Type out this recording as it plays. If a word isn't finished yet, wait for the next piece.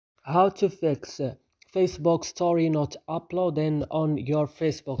How to fix Facebook story not uploading on your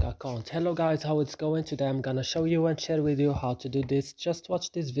Facebook account. Hello guys, how it's going? Today I'm gonna show you and share with you how to do this. Just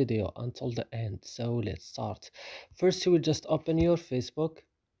watch this video until the end. So let's start. First you will just open your Facebook,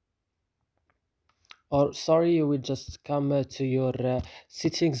 or sorry, you will just come to your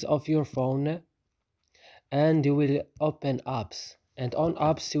settings of your phone, and you will open apps, and on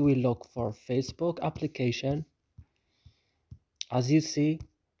apps you will look for Facebook application. As you see,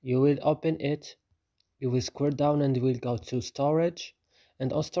 you will open it. You will scroll down and you will go to storage,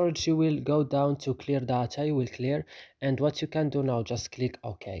 and on storage you will go down to clear data. You will clear, and what you can do now, just click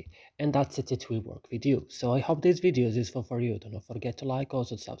OK, and that's it. It will work with you. So I hope this video is useful for you. Do not forget to like,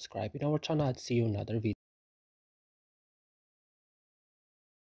 also subscribe in our channel. I'll see you in another video.